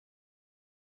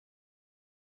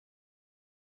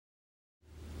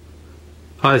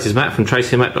Hi, this is Matt from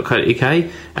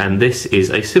tracymac.co.uk, and this is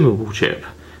a SIMable chip.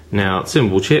 Now,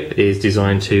 SIMable chip is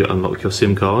designed to unlock your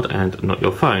SIM card and not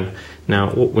your phone. Now,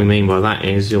 what we mean by that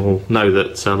is you'll know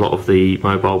that a lot of the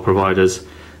mobile providers,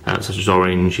 such as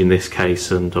Orange in this case,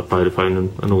 and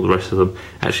Vodafone and all the rest of them,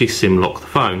 actually SIM lock the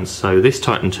phones. So this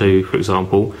Titan 2, for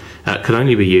example, can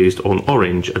only be used on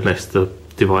Orange unless the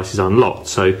device is unlocked.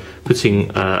 So putting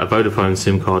a Vodafone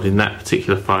SIM card in that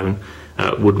particular phone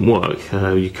wouldn't work.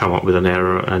 You come up with an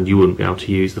error and you wouldn't be able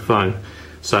to use the phone.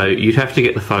 So you'd have to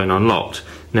get the phone unlocked.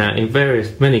 Now, in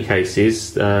many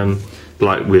cases,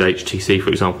 like with HTC for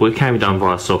example, it can be done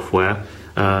via software,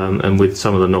 and with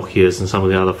some of the Nokias and some of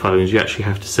the other phones, you actually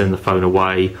have to send the phone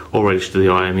away or register the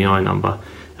IMEI number.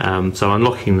 So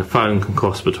unlocking the phone can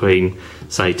cost between,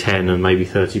 say, £10 and maybe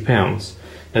 £30.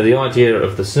 Now, the idea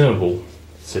of the SIMable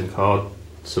SIM card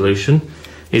solution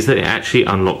is that it actually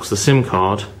unlocks the SIM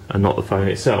card and not the phone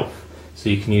itself. So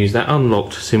you can use that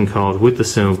unlocked SIM card with the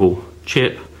SIMable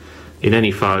chip in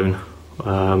any phone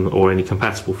or any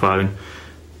compatible phone,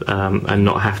 and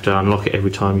not have to unlock it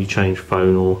every time you change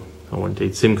phone or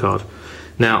indeed SIM card.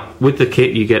 Now, with the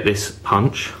kit you get this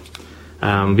punch.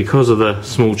 Because of the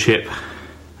small chip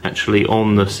actually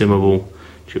on the SIMable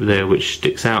chip there, which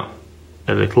sticks out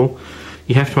a little,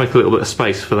 you have to make a little bit of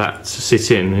space for that to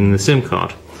sit in the SIM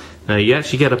card. Now, you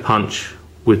actually get a punch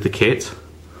with the kit,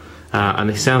 and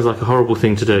it sounds like a horrible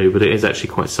thing to do, but it is actually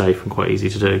quite safe and quite easy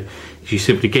to do. If you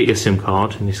simply get your SIM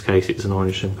card, in this case it's an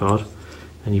Orange SIM card,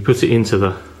 and you put it into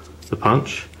the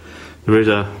punch, there is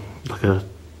like a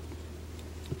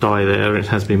die there, and it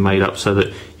has been made up so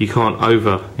that you can't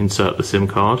over insert the SIM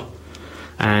card,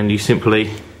 and you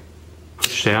simply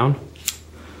push down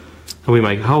and we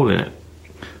make a hole in it.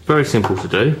 Very simple to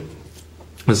do.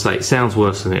 As I say, it sounds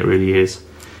worse than it really is,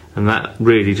 and that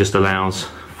really just allows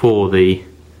for the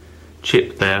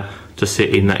chip there to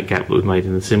sit in that gap that we've made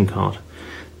in the SIM card.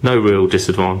 No real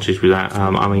disadvantage with that.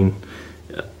 I mean,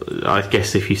 I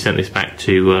guess if you sent this back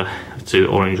to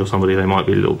Orange or somebody, they might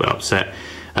be a little bit upset,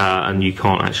 and you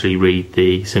can't actually read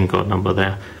the SIM card number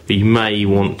there. But you may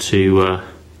want to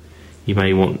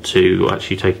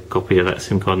actually take a copy of that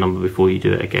SIM card number before you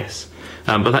do it, I guess.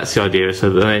 But that's the idea. So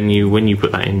that then when you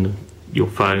put that in your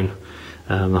phone,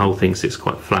 the whole thing sits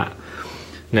quite flat.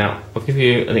 Now, I'll give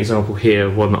you an example here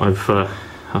of one that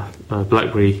I've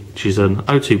Blackberry, which is an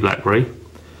O2 Blackberry,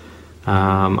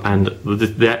 and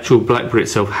the actual Blackberry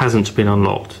itself hasn't been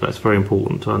unlocked. That's very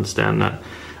important to understand that.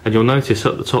 And you'll notice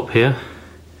at the top here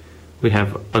we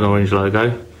have an Orange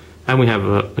logo, and we have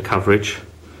a coverage.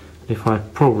 If I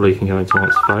probably can go into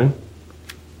answer phone.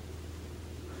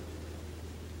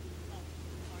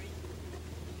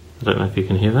 I don't know if you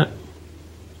can hear that.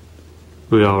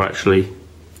 We are actually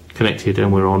connected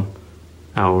and we're on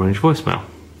our Orange voicemail.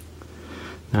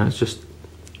 Now let's just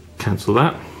cancel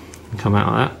that and come out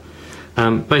of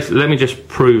that. Basically, let me just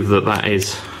prove that that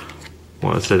is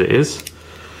what I said it is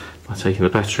by taking the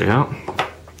battery out.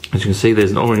 As you can see,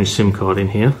 there's an Orange SIM card in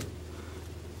here,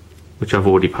 which I've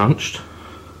already punched,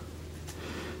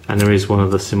 and there is one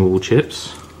of the SIMable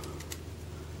chips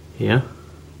here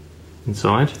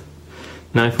inside.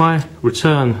 Now, if I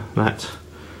return that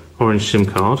Orange SIM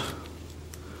card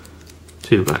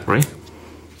to the Blackberry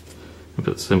and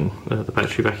put the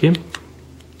battery back in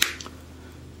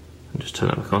and just turn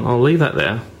it back on, I'll leave that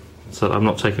there so that I'm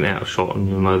not taking it out of shot and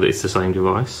you'll know that it's the same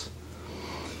device.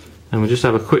 And we'll just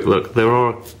have a quick look. There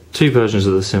are two versions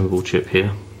of the SIMable chip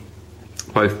here,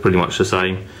 both pretty much the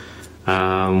same.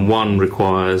 One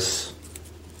requires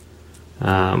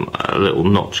a little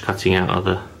notch cutting out of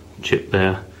the chip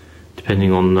there,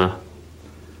 depending on the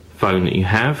phone that you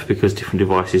have, because different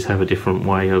devices have a different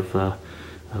way of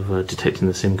detecting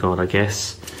the SIM card, I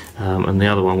guess. And the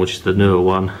other one, which is the newer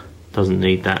one, doesn't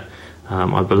need that.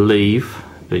 I believe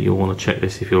that you'll want to check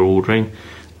this if you're ordering,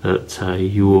 that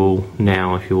you will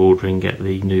now, if you're ordering, get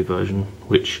the new version,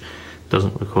 which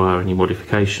doesn't require any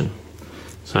modification.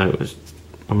 So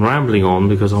I'm rambling on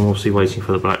because I'm obviously waiting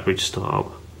for the Blackberry to start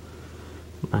up,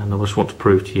 and I just want to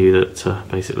prove to you that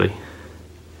basically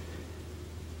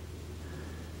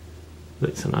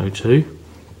it's an O2.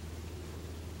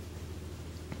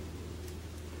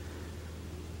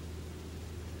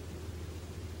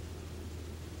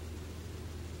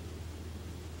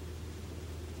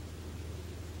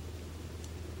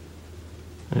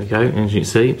 There we go, as you can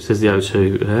see, it says the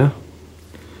O2 there.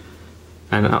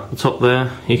 And up the top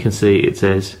there, you can see it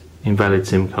says invalid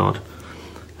SIM card.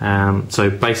 So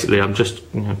basically, I'm just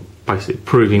basically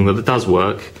proving that it does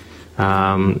work.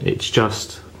 It's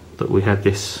just that we had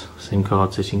this SIM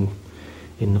card sitting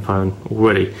in the phone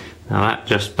already. Now that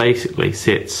just basically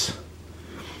sits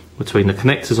between the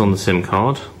connectors on the SIM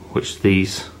card, which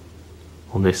these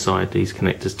on this side, these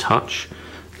connectors touch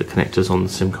the connectors on the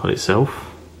SIM card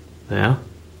itself, there,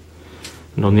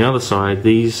 and on the other side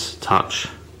these touch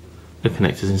the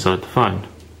connectors inside the phone.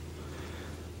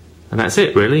 And that's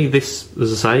it really. This,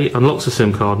 as I say, unlocks the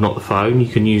SIM card, not the phone. You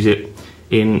can use it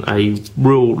in a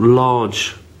real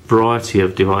large variety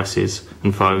of devices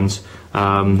and phones.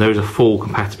 There is a full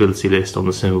compatibility list on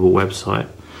the SIMable website,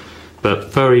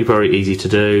 but very, very easy to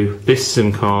do. This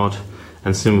SIM card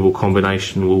and SIMable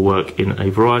combination will work in a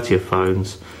variety of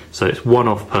phones, so it's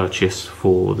one-off purchase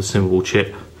for the SIMable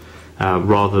chip,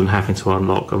 rather than having to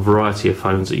unlock a variety of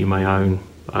phones that you may own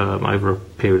over a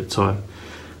period of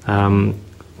time.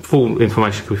 Full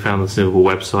information can be found on the SIMable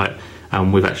website,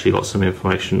 and we've actually got some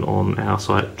information on our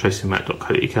site,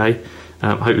 tracymac.co.uk.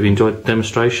 I hope you've enjoyed the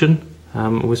demonstration.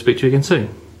 We'll speak to you again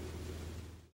soon.